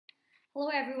Hello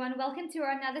everyone, welcome to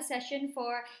another session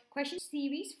for question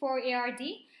series for ARD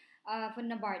for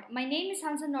NABARD. My name is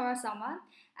Hansa Nora Sama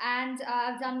and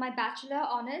I've done my Bachelor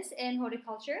Honours in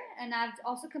Horticulture and I've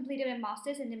also completed a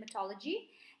Master's in Nematology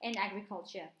in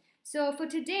Agriculture. So for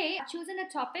today, I've chosen a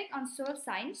topic on soil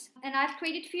science and I've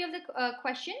created 3 of the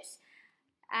questions.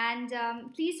 And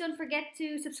please don't forget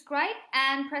to subscribe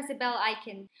and press the bell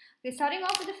icon. Okay, starting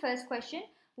off with the first question.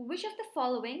 Which of the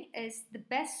following is the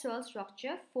best soil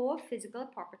structure for physical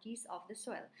properties of the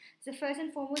soil? So first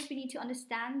and foremost, we need to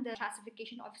understand the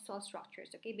classification of soil structures.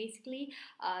 Okay, basically,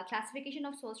 classification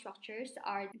of soil structures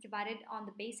are divided on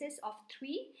the basis of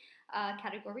 3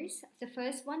 categories. The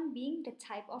first one being the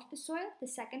type of the soil, the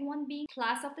second one being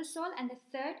class of the soil, and the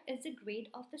third is the grade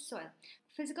of the soil.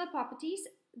 Physical properties,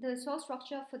 the soil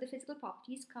structure for the physical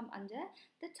properties come under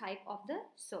the type of the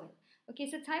soil. Okay,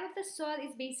 so type of the soil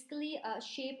is basically a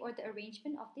shape or the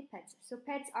arrangement of the peds. So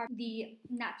peds are the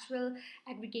natural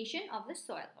aggregation of the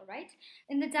soil, all right?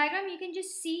 In the diagram, you can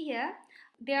just see here,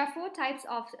 there are 4 types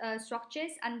of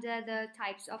structures under the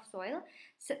types of soil.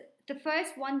 So the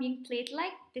first one being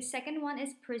plate-like, the second one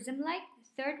is prism-like,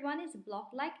 the third one is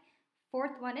block-like,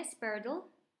 fourth one is spheroidal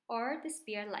or the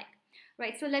spear-like.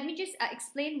 Right, so let me just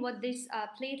explain what this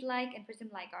plate-like and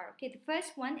prism-like are. Okay, the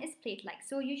first one is plate-like.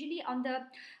 So usually on the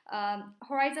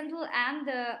horizontal and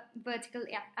the vertical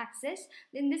axis,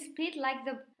 in this plate-like,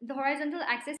 the horizontal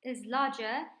axis is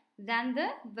larger than the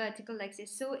vertical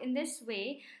axis. So in this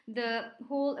way, the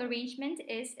whole arrangement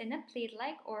is in a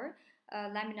plate-like or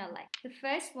laminar-like. The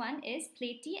first one is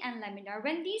platey and laminar.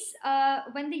 When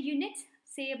the unit,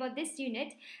 say about this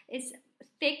unit, is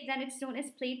thick, then it's known as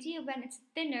platey. When it's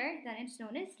thinner, then it's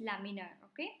known as laminar.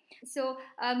 Okay, so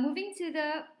moving to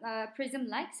the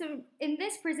prism-like. So in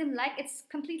this prism-like, it's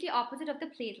completely opposite of the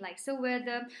plate-like. So where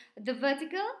the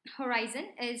vertical horizon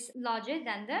is larger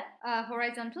than the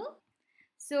horizontal.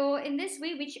 So in this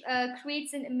way, which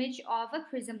creates an image of a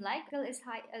prism-like, is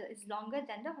longer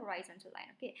than the horizontal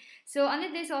line. Okay. So under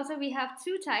this also we have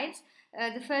 2 types.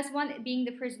 The first one being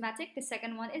the prismatic. The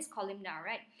second one is columnar.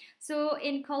 Right. So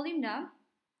in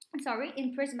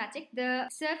prismatic, the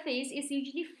surface is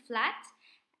usually flat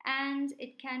and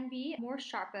it can be more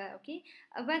sharper. Okay.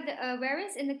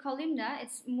 Whereas in the columnar,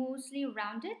 it's mostly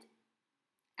rounded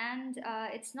and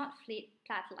it's not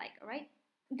flat-like. All right.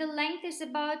 The length is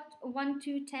about 1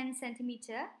 to 10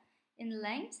 centimeter in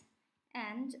length,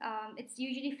 and it's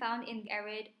usually found in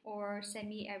arid or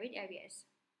semi-arid areas.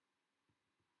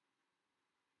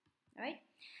 All right,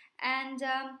 and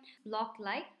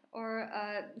block-like, or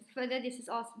further,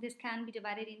 this can be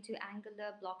divided into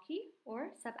angular blocky or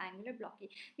subangular blocky.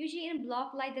 Usually in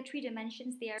block-like, the 3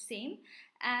 dimensions, they are same,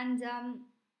 and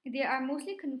they are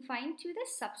mostly confined to the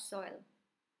subsoil.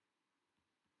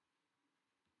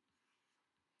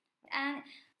 And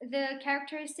the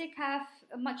characteristics have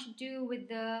much to do with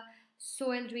the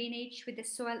soil drainage, with the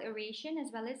soil aeration,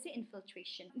 as well as the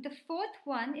infiltration. The fourth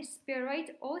one is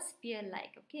spheroid or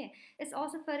spear-like. Okay, it's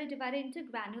also further divided into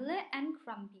granular and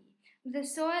crumbly. The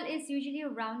soil is usually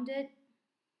rounded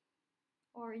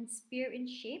or in spear in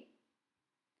shape.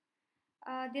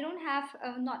 They don't have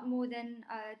not more than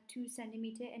 2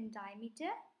 centimeter in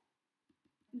diameter.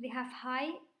 They have high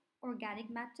organic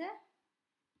matter.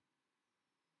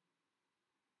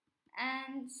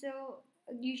 And so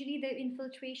usually the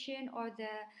infiltration or the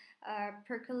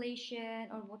percolation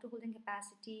or water holding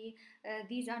capacity,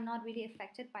 these are not really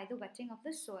affected by the wetting of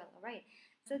the soil. All right.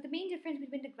 So the main difference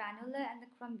between the granular and the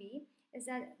crumbly is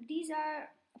that these are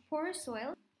porous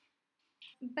soil,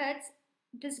 but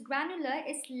this granular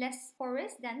is less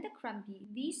porous than the crumbly.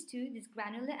 These two, this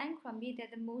granular and crumbly, they're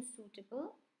the most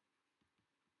suitable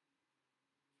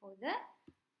for the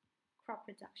crop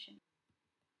production.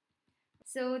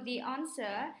 So the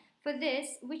answer for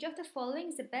this, which of the following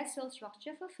is the best soil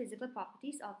structure for physical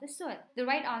properties of the soil? The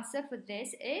right answer for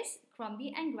this is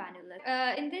crumbly and granular.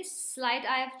 In this slide,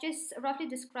 I have just roughly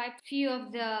described a few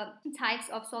of the types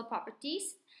of soil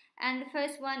properties. And the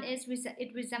first one is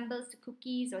it resembles the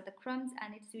cookies or the crumbs,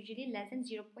 and it's usually less than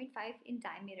 0.5 in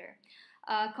diameter.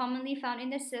 Commonly found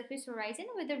in the surface horizon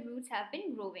where the roots have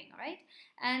been growing, right?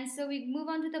 And so we move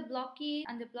on to the blocky.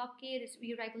 Under blocky, it is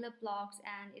irregular blocks,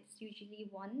 and it's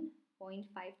usually 1.5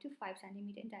 to 5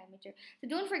 centimeter in diameter. So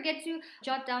don't forget to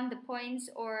jot down the points,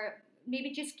 or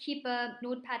maybe just keep a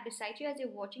notepad beside you as you're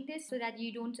watching this so that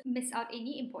you don't miss out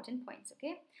any important points.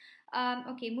 Okay.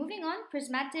 Okay, moving on.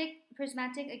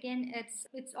 Prismatic again,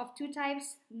 it's of 2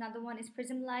 types. Another one is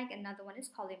prism-like, another one is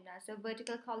columnar. So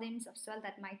vertical columns of soil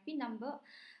that might be number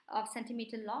of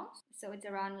centimeter long, so it's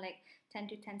around like 10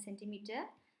 to 10 centimeter,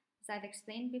 as I've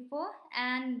explained before,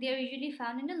 and they're usually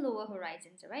found in the lower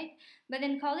horizons, alright? But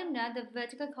in columnar, the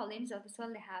vertical columns of the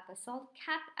soil, they have a salt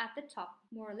cap at the top,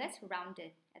 more or less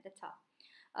rounded at the top,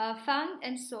 found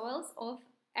in soils of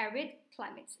arid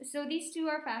climates. So these two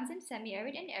are found in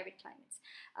semi-arid and arid climates.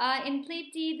 In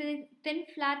plate D, the thin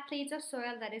flat plates of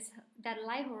soil that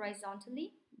lie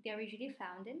horizontally, they are usually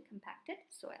found in compacted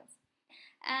soils.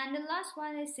 And the last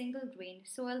one is single grain.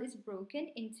 Soil is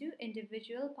broken into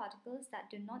individual particles that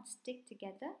do not stick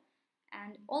together,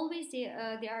 and always they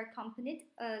are accompanied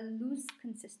a loose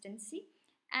consistency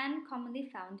and commonly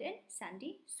found in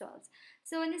sandy soils.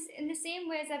 So in the same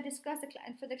way as I've discussed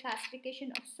for the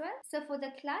classification of soil, so for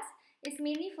the class, it's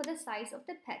mainly for the size of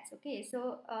the pits. Okay,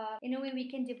 so in a way we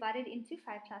can divide it into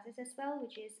 5 classes as well,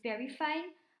 which is very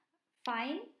fine,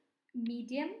 fine,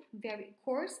 medium, very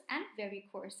coarse, and very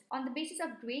coarse. On the basis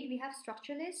of grade, we have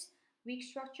structureless, weak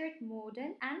structured,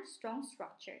 modern, and strong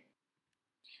structured.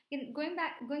 Going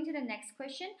to the next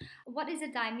question, what is the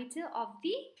diameter of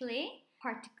the clay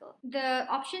particle? The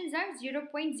options are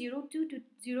 0.02 to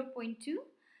 0.2,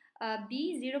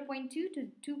 B 0.2 to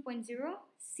 2.0,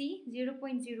 C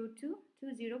 0.02 to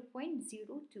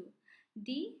 0.02,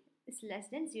 D is less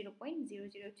than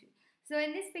 0.002. So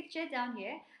in this picture down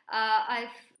here,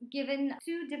 I've given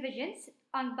 2 divisions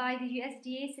by the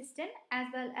USDA system as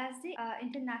well as the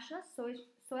International Soil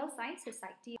Science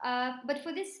Society. But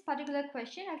for this particular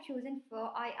question, I've chosen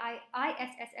for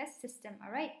ISSS system,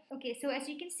 alright? Okay, so as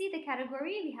you can see, the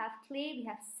category, we have clay, we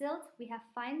have silt, we have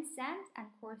fine sand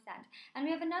and coarse sand. And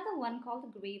we have another one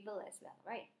called gravel as well,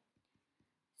 right?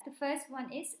 The first one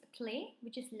is clay,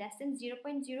 which is less than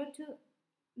 0.02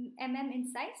 mm in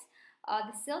size.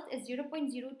 The silt is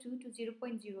 0.02 to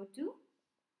 0.02.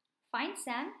 Fine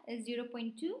sand is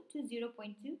 0.2 to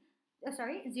 0.2.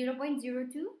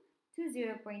 0.02 to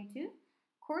 0.2.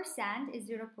 Coarse sand is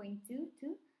 0.2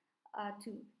 to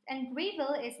 2. And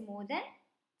gravel is more than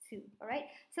 2. Alright.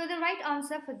 So the right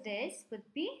answer for this would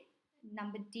be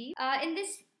number D. In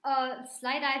this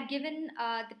slide, I've given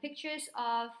the pictures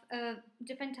of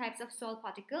different types of soil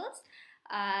particles.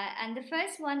 And the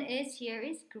first one is here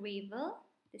is gravel.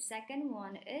 The second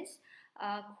one is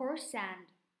coarse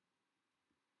sand.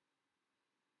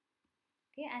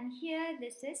 Okay, and here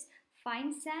this is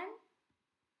fine sand.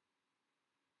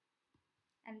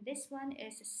 And this one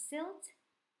is silt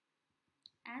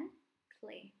and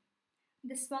clay.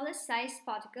 The smallest size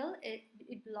particle, it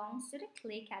belongs to the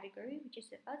clay category, which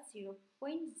is about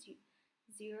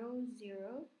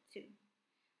 0.002.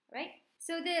 Right?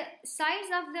 So the size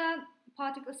of the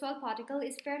soil particle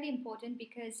is fairly important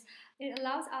because it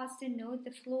allows us to know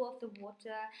the flow of the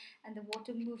water and the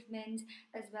water movement,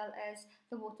 as well as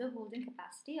the water holding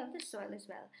capacity of the soil as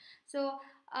well. So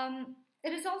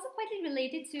it is also quite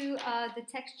related to the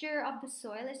texture of the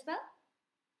soil as well,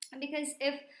 because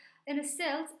if in a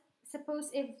silt,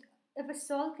 suppose if a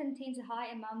soil contains a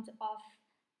high amount of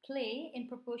clay in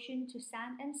proportion to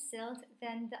sand and silt,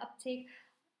 then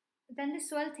the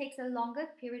soil takes a longer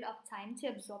period of time to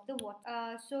absorb the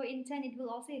water. So in turn, it will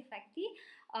also affect the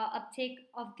uptake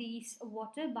of these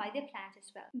water by the plant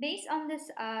as well. Based on the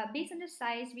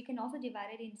size, we can also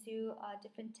divide it into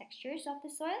different textures of the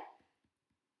soil.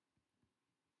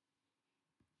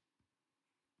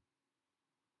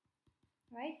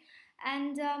 Right,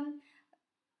 and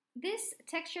these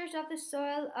textures of the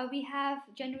soil, we have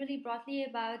generally broadly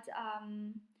about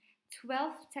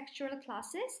 12 textural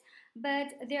classes,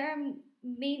 but there are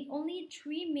only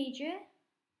 3 major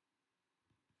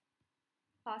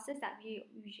classes that we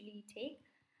usually take.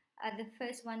 The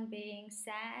first one being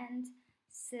sand,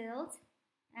 silt,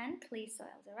 and clay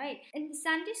soils. Alright, in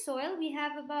sandy soil we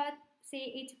have about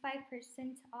say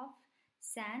 85% of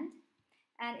sand,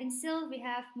 and in silt we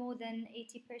have more than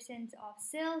 80% of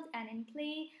silt, and in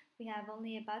clay we have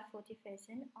only about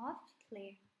 40% of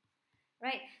clay.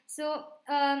 Right, so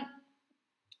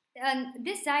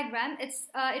this diagram, it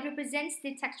represents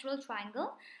the textural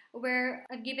triangle where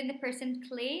I've given the percent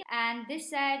clay, and this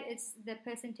side is the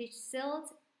percentage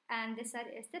silt, and this side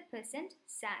is the percent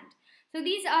sand. So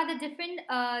these are the different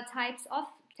types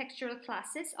of textural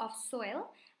classes of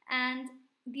soil, and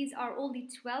these are all the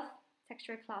 12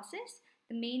 textural classes,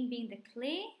 the main being the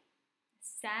clay,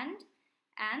 sand,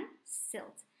 and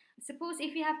silt. Suppose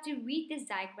if you have to read this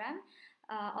diagram,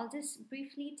 I'll just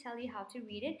briefly tell you how to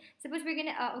read it. Suppose we're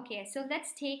gonna, okay, so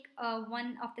let's take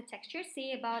one of the textures,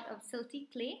 say about a silty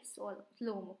clay soil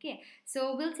loam, okay.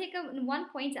 So we'll take one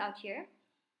point out here,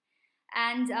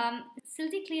 and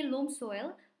silty clay loam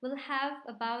soil will have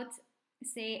about,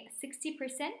 say,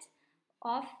 60%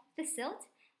 of the silt,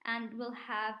 and will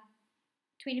have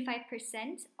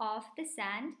 25% of the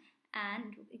sand,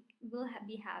 and will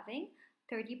be having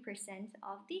 30%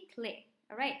 of the clay.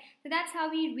 All right, so that's how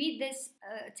we read this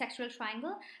textural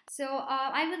triangle. So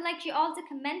I would like you all to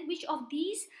comment which of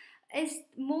these is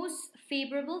most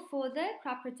favorable for the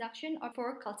crop production or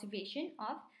for cultivation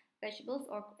of vegetables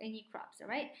or any crops. All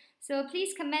right, so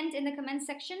please comment in the comment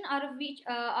section out of these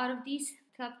 12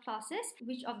 classes,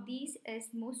 which of these is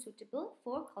most suitable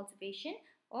for cultivation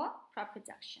or crop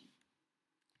production.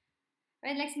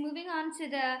 Right, let's moving on to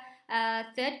the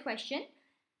third question.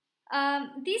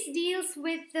 This deals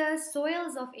with the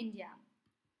soils of India.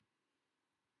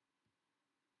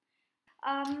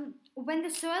 When the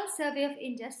Soil Survey of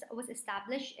India was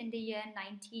established in the year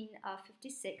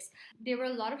 1956, there were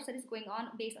a lot of studies going on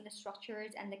based on the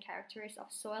structures and the characters of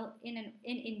soil in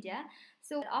India.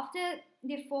 So after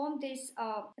they formed this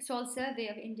Soil Survey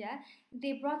of India,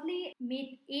 they broadly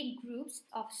made eight groups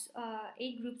of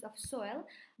soil,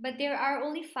 but there are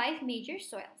only 5 major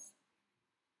soils.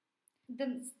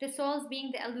 The soils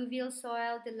being the alluvial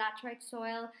soil, the laterite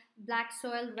soil, black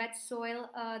soil, red soil,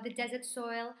 the desert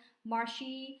soil,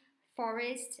 marshy,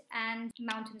 forest, and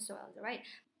mountain soils, right?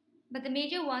 But the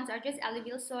major ones are just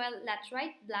alluvial soil,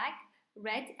 laterite, black,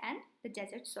 red, and the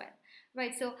desert soil,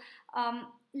 right? So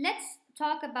let's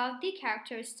talk about the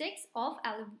characteristics of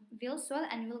alluvial soil,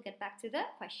 and we'll get back to the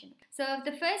question. So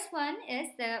the first one is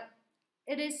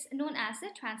it is known as the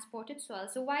transported soil.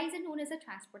 So why is it known as a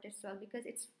transported soil? Because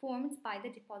it's formed by the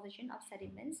deposition of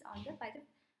sediments by the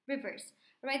rivers,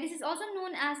 right? This is also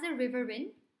known as the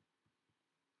riverine.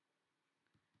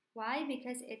 Why?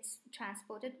 Because it's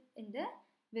transported in the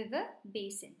river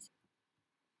basins.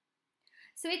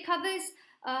 So it covers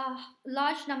a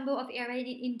large number of area in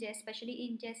India, especially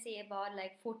India, say about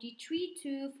like 43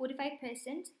 to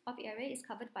 45% of area is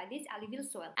covered by this alluvial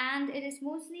soil. And it is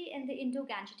mostly in the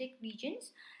Indo-Gangetic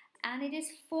regions. And it is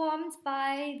formed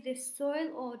by the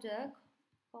soil order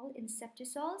called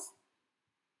inceptisols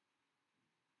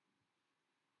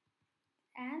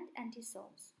and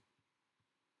antisols.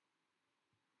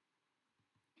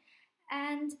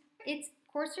 And it's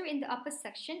coarser in the upper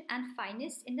section and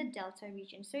finest in the delta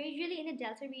region. So usually in the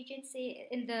delta region, say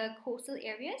in the coastal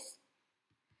areas,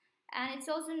 and it's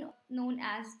also known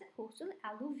as the coastal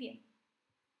alluvium.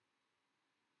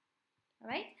 All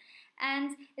right,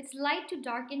 and it's light to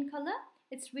dark in color.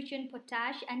 It's rich in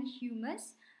potash and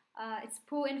humus. It's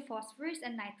poor in phosphorus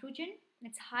and nitrogen.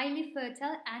 It's highly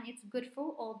fertile and it's good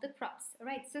for all the crops. All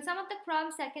right, so some of the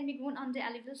crops that can be grown on the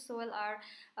alluvial soil are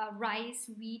rice,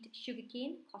 wheat,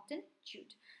 sugarcane, cotton,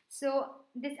 jute. So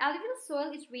this alluvial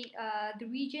soil is the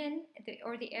region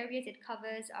or the areas it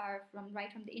covers are from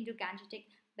the Indo-Gangetic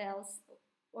belts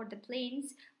or the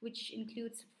plains, which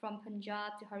includes from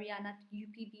Punjab to Haryana to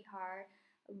UP, Bihar,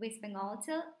 West Bengal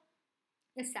till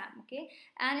Assam. Okay,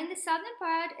 and in the southern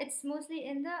part, it's mostly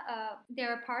in the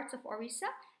there are parts of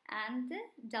Orissa and the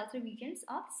delta regions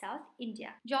of South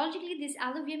India. Geologically, this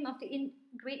alluvium of the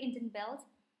Great Indian Belt,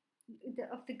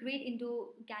 of the Great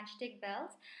Indo-Gangetic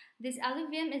Belt, this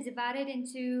alluvium is divided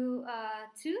into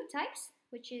 2 types,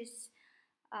 which is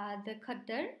the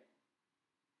Khaddar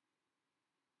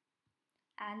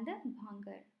and the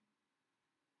Bhangar.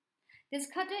 This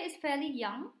Khaddar is fairly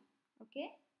young,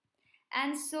 okay,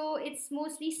 and so it's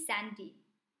mostly sandy.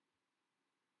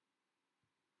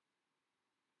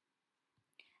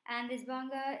 And this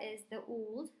Bhangar is the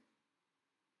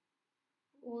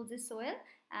older soil,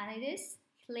 and it is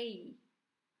clayey.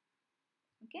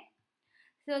 Okay,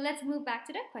 so let's move back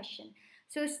to the question.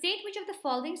 So state which of the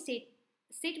following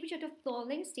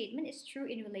statement is true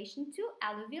in relation to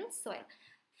alluvial soil.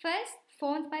 First,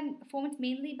 formed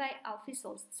mainly by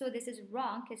alphisols. So this is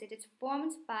wrong because it is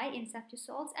formed by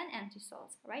inceptisols and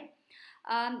antisols, right?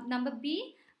 Number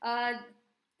B,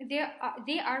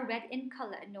 they are red in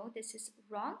color. No, this is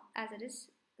wrong as it is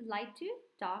light to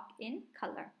dark in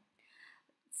color.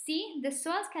 C, the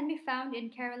soils can be found in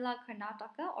Kerala,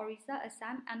 Karnataka, Orissa,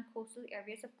 Assam, and coastal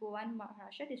areas of Goa and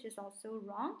Maharashtra. This is also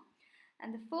wrong.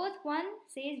 And the fourth one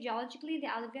says geologically the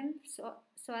alluvium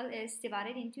soil is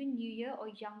divided into newer or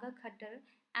younger Khaddar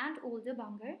and older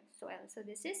Bhangar soil. So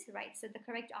this is right. So the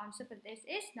correct answer for this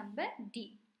is number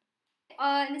D.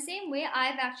 In the same way,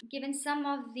 I've actually given some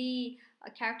of the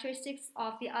characteristics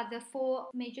of the other 4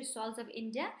 major soils of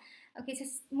India. Okay, so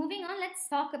moving on, let's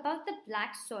talk about the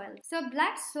black soil. So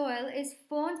black soil is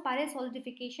formed by the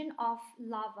solidification of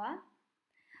lava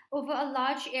over a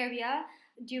large area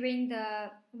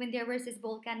when there was this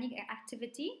volcanic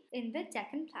activity in the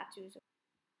Deccan Plateaus.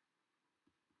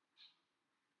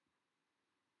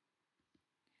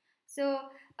 So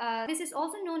this is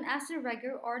also known as the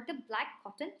Regur or the black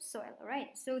cotton soil,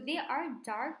 right? So they are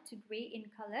dark to gray in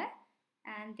color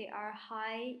and they are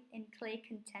high in clay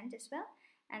content as well,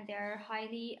 and they are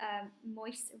highly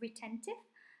moist retentive.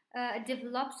 It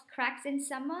develops cracks in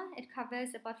summer. It covers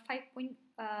about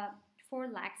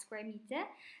 5.4 lakh square meter,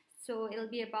 so it'll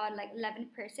be about like 11%.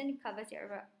 It covers the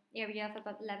area of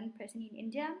about 11% in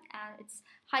India, and it's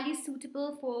highly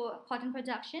suitable for cotton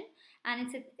production.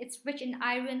 And it's rich in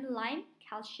iron, lime,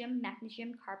 calcium,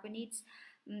 magnesium, carbonates,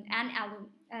 and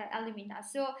alumina.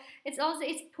 So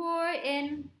it's poor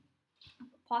in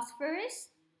phosphorus,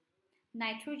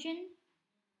 nitrogen,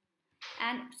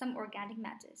 and some organic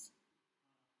matters.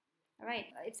 All right,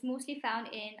 it's mostly found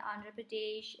in Andhra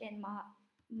Pradesh, in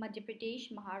Madhya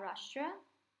Pradesh, Maharashtra,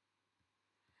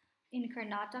 in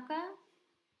Karnataka,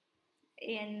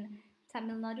 in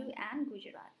Tamil Nadu, and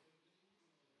Gujarat.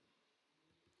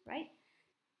 Right.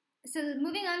 So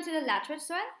moving on to the laterite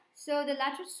soil. So the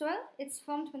laterite soil, it's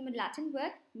formed from the Latin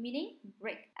word meaning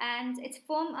brick, and it's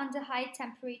formed under high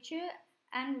temperature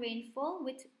and rainfall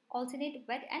with alternate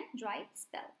wet and dry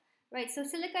spell. Right. So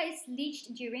silica is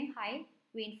leached during high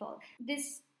rainfall.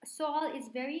 This soil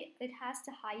it has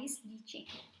the highest leaching.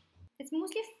 It's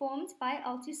mostly formed by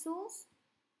altisols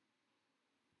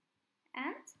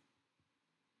and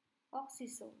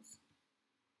oxysols.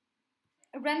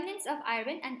 Remnants of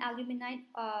iron and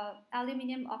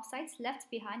aluminum oxides left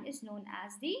behind is known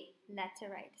as the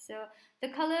laterite. So the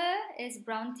color is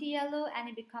brown to yellow, and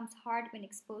it becomes hard when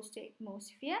exposed to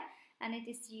atmosphere, and it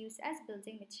is used as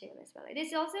building material as well. It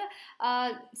is also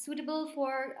suitable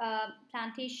for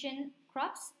plantation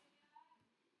crops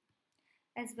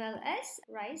as well as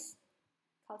rice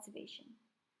cultivation.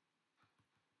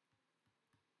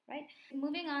 Right.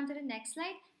 Moving on to the next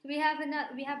slide, we have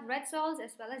red soils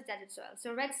as well as desert soils.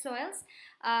 So red soils,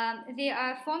 they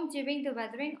are formed during the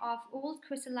weathering of old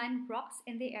crystalline rocks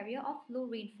in the area of low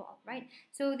rainfall. Right.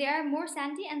 So they are more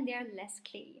sandy and they are less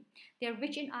clayey. They are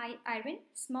rich in iron,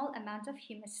 small amount of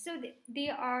humus. So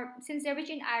since they're rich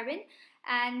in iron,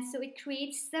 and so it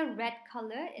creates the red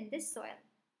color in this soil.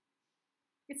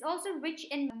 It's also rich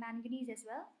in manganese as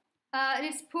well. It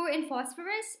is poor in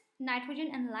phosphorus,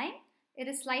 nitrogen, and lime. It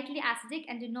is slightly acidic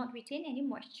and do not retain any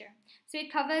moisture. So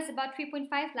it covers about 3.5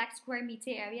 lakh square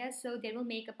meter area, so they will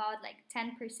make about like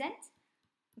 10%.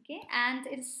 Okay, and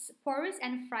it's porous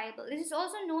and friable. This is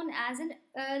also known as an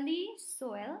early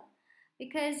soil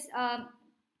because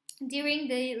during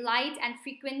the light and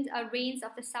frequent rains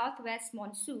of the southwest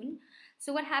monsoon,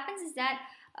 so what happens is that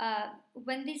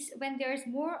when there's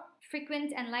more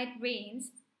frequent and light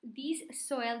rains, these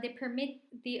soil, they permit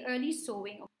the early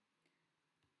sowing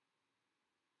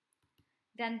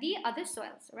than the other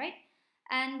soils, right?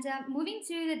 And moving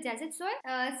to the desert soil.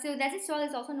 So desert soil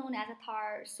is also known as a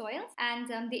tar soil,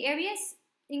 and the areas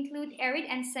include arid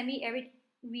and semi-arid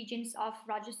regions of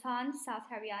Rajasthan, South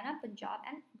Haryana, Punjab,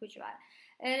 and Gujarat.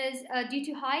 It is due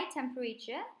to high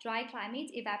temperature, dry climate,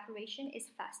 evaporation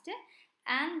is faster,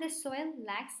 and the soil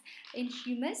lacks in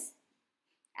humus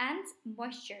and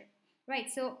moisture.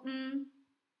 Right. So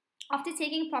after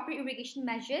taking proper irrigation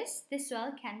measures, the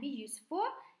soil can be used for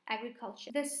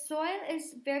agriculture. The soil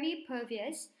is very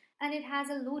pervious and it has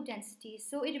a low density,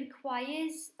 so it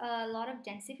requires a lot of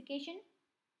densification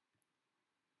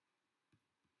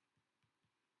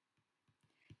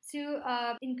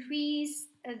to increase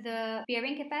the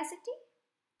bearing capacity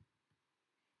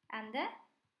and the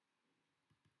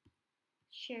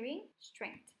shearing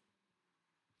strength.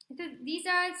 So these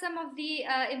are some of the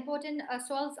important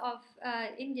soils of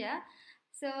India.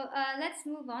 So let's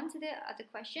move on to the other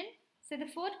question. So the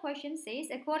fourth question says,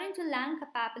 according to land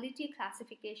capability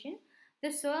classification,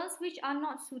 the soils which are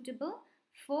not suitable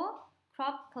for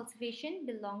crop cultivation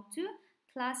belong to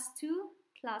class 2,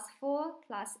 class 4,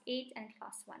 class 8, and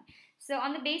class 1. So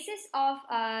on the basis of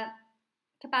land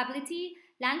capability,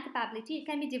 it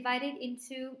can be divided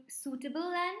into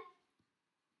suitable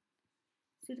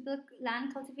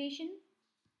land cultivation,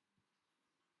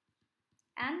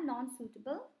 and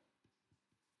non-suitable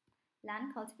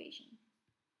land cultivation.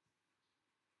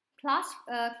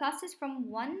 Classes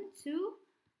from 1 to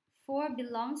 4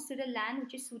 belongs to the land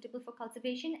which is suitable for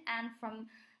cultivation, and from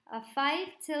 5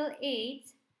 till 8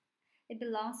 it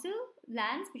belongs to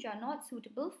lands which are not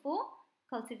suitable for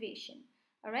cultivation.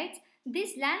 All right,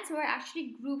 these lands were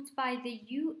actually grouped by the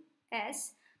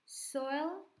U.S.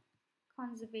 Soil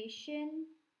Conservation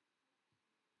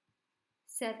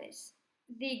Service.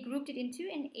 They grouped it into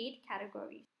 8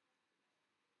 categories.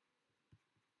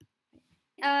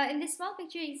 In this small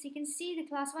picture, as you can see, the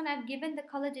class 1, I've given the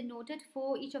color denoted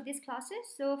for each of these classes.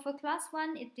 So for class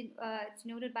 1, it's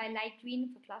denoted by light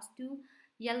green. For class 2,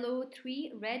 yellow,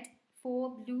 3, red, 4,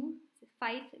 blue,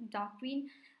 5, dark green,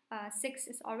 6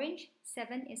 is orange,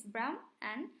 7 is brown,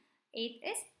 and 8th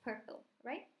is purple,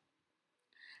 right?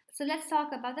 So let's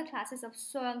talk about the classes of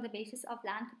soil on the basis of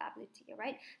land capability,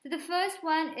 right? So the first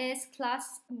one is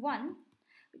class 1,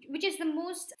 which is the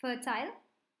most fertile.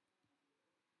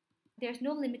 There's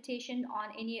no limitation on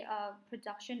any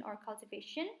production or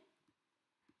cultivation,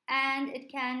 and it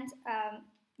can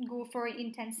go for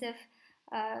intensive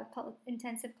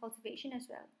cultivation as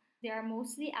well. They are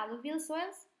mostly alluvial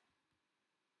soils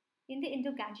in the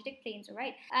Indo-Gangetic plains,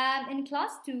 right? In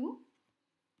class 2,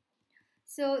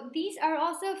 so these are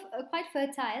also quite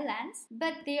fertile lands,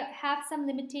 but they have some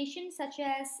limitations such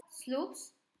as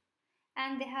slopes,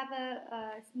 and they have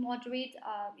a moderate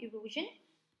erosion.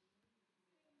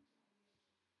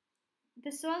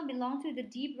 The soil belongs to the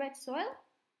deep red soil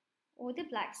or the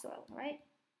black soil, right?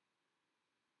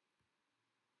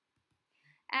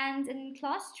 And in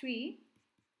class 3,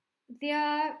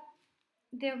 they're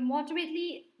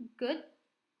moderately good.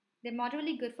 They're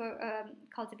moderately good for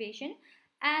cultivation,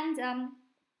 and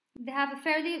they have a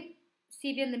fairly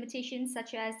severe limitations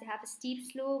such as they have a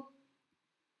steep slope,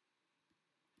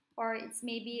 or it's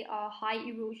maybe a high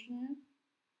erosion,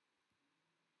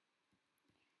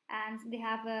 and they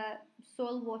have a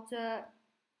soil water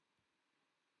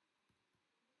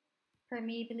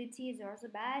permeability is also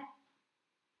bad,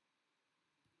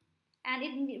 and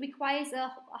it requires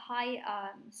a high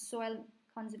soil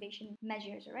conservation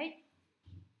measures, right?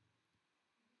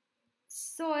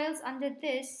 Soils under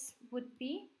this would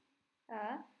be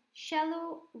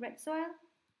shallow red soil,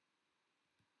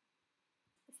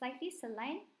 slightly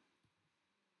saline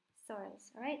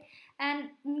soils, all right?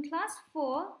 And in class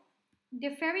 4,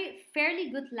 they're fairly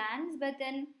good lands, but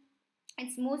then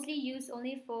it's mostly used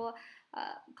only for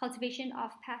cultivation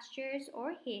of pastures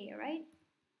or hay, right?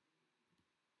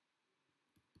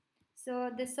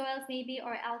 So the soils maybe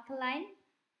are alkaline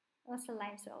or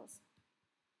saline soils.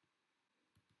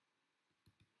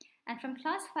 And from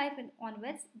class 5 and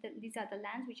onwards, these are the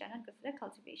lands which are not good for the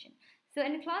cultivation. So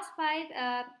in class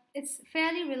 5, it's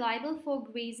fairly reliable for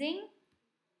grazing,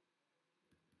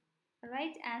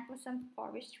 right, and for some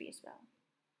forestry as well,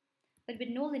 but with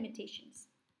no limitations,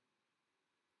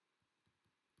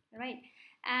 right?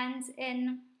 And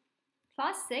in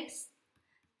class 6,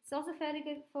 it's also fairly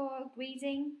good for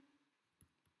grazing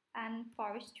and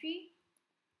forestry,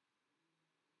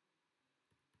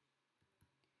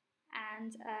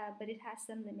 and but it has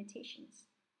some limitations,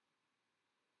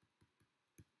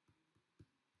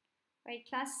 right?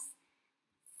 Class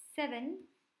 7,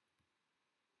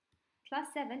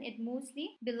 it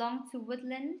mostly belongs to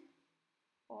woodland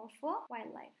or for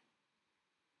wildlife,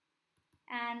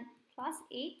 and class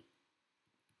 8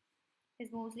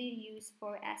 is mostly used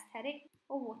for aesthetic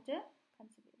or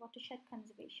watershed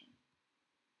conservation.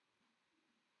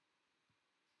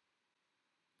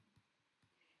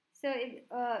 So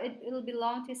it will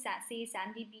belong to, say,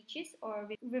 sandy beaches or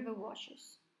river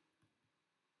washes.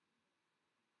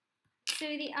 So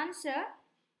the answer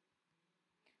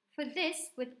for this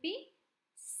would be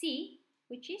C,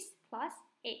 which is class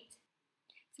 8.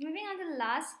 So moving on to the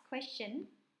last question.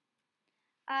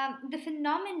 The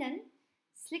phenomenon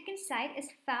slickensight is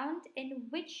found in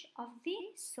which of the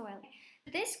soil?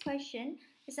 This question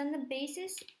is on the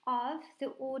basis of the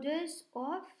orders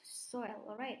of soil,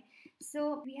 all right?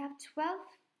 So we have 12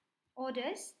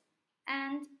 orders,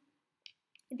 and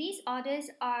these orders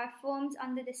are formed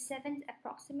under the 7th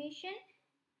approximation.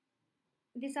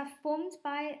 These are formed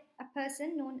by a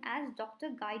person known as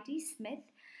Dr. Guy D. Smith,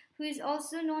 who is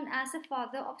also known as the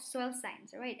father of soil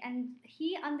science, right? And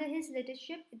he, under his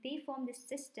leadership, they formed this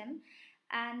system,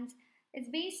 and it's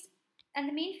based. And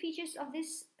the main features of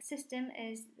this system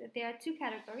is there are 2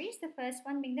 categories. The first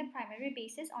one being the primary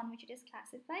basis on which it is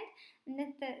classified, and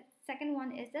then the second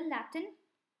one is the Latin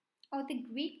or the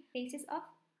Greek basis of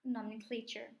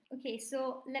nomenclature. Okay,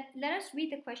 so let us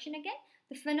read the question again.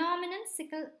 The phenomenon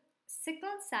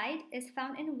sickle-site is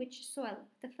found in which soil?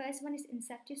 The first one is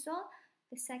inceptisol,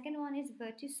 the second one is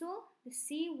vertisol, the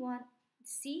C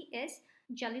is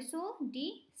gellisol,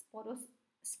 D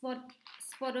sporosol.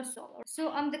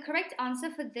 So the correct answer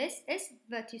for this is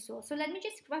vertisol. So let me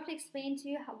just roughly explain to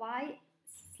you why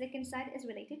slickensight is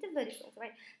related to vertisols,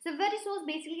 right? So vertisols,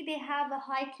 basically they have a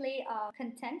high clay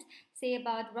content, say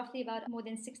roughly about more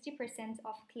than 60%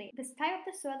 of clay. This type of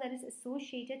the soil that is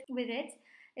associated with it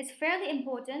is fairly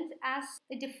important as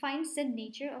it defines the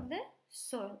nature of the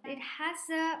soil. It has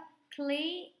a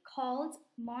clay called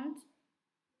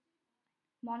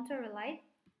montorrelite,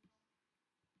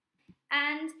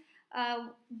 and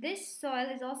this soil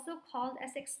is also called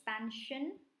as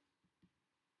expansion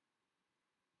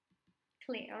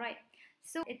clay, all right?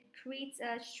 So it creates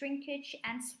a shrinkage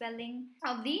and swelling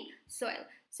of the soil.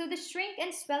 So the shrink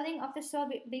and swelling of the soil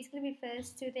basically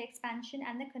refers to the expansion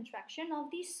and the contraction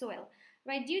of the soil,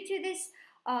 right? Due to this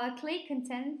clay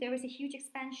content, there is a huge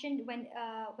expansion when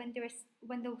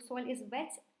the soil is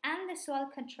wet, and the soil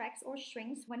contracts or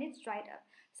shrinks when it's dried up.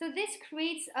 So this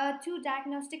creates two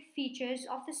diagnostic features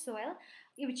of the soil,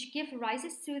 which give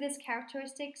rises to these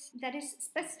characteristics that is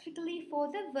specifically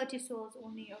for the vertisoils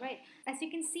only, alright? As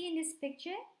you can see in this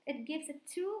picture, it gives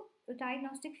two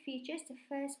diagnostic features, the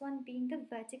first one being the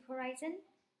vertic horizon,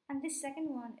 and the second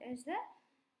one is the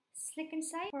slickened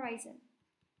side horizon.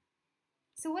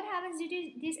 So what happens due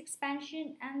to this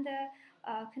expansion and the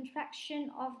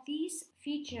contraction of these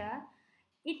feature,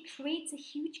 it creates a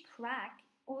huge crack,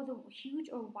 or the huge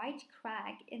or wide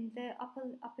crack in the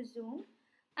upper zone.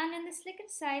 And in the slickened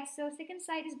side, so slickened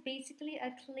side is basically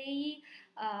a clayey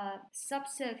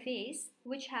subsurface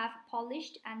which have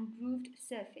polished and grooved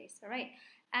surface, all right?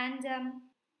 And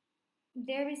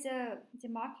there is a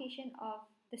demarcation of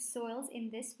the soils in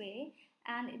this way,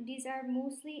 and these are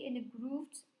mostly in a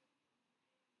grooved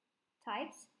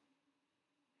types,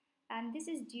 and this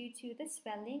is due to the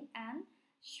swelling and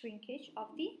shrinkage of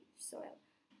the soil.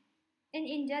 In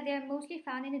India, they are mostly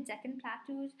found in the Deccan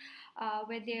plateaus,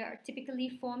 where they are typically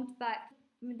formed by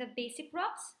the basic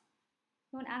rocks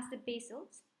known as the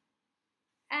basals,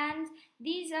 and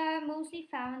these are mostly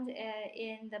found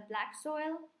in the black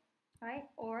soil, right,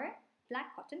 or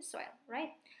black cotton soil, right?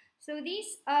 So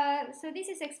this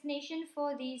is explanation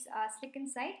for these slickened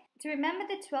side. To remember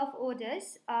the 12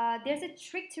 orders, there's a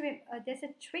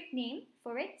trick name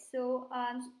for it. So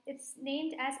it's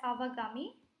named as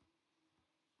Avagami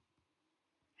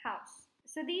house.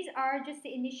 So these are just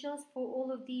the initials for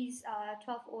all of these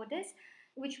 12 orders,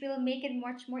 which will make it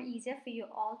much more easier for you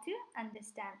all to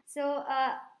understand. So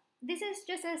this is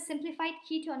just a simplified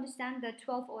key to understand the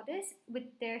 12 orders with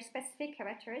their specific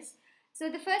characters. So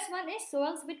the first one is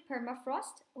soils with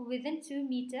permafrost within 2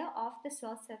 meters of the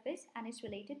soil surface and is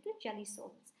related to jelly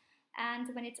soils.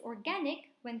 And when it's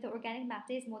organic, when the organic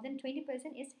matter is more than 20%,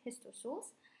 is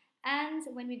histosols. And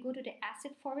when we go to the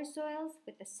acid forest soils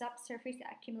with the subsurface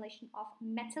accumulation of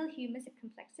metal humus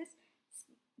complexes,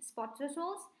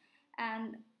 spotzosols.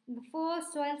 And the 4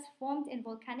 soils formed in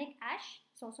volcanic ash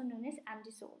is also known as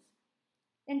andisols.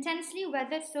 Intensely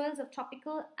weathered soils of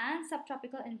tropical and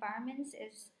subtropical environments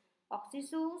is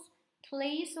oxysols.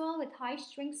 Clay soil with high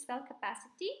shrink swell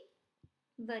capacity,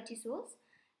 vertisols.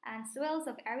 And soils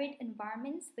of arid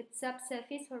environments with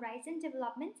subsurface horizon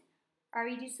development,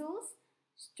 aridisols.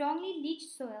 Strongly leached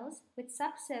soils with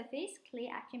subsurface clay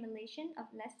accumulation of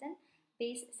less than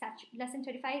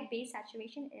 35 base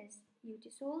saturation is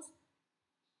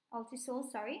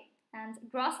altisols, and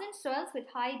grassland soils with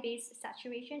high base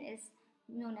saturation is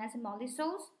known as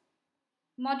mollisols.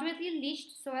 Moderately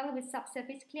leached soil with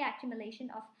subsurface clay accumulation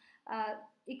of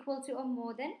equal to or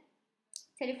more than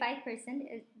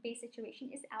 35% base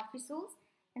saturation is alphisols.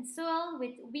 And soil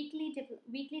with weakly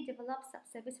developed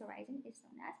subsurface horizon is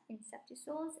known as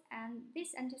inceptisols. And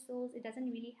this antisols, it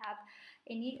doesn't really have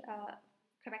any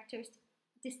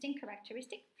distinct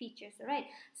characteristic features. All right.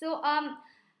 So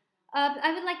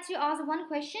I would like to ask one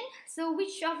question. So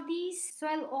which of these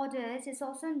soil orders is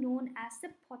also known as the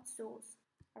potsols?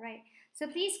 All right. So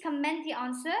please comment the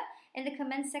answer in the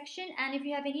comment section. And if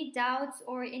you have any doubts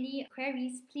or any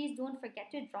queries, please don't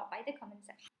forget to drop by the comment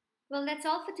section. Well, that's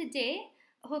all for today.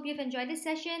 I hope you've enjoyed this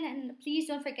session, and please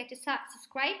don't forget to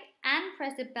subscribe and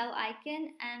press the bell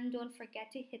icon, and don't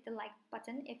forget to hit the like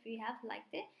button if you have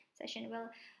liked the session. Well,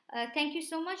 thank you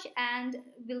so much, and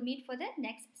we'll meet for the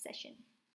next session.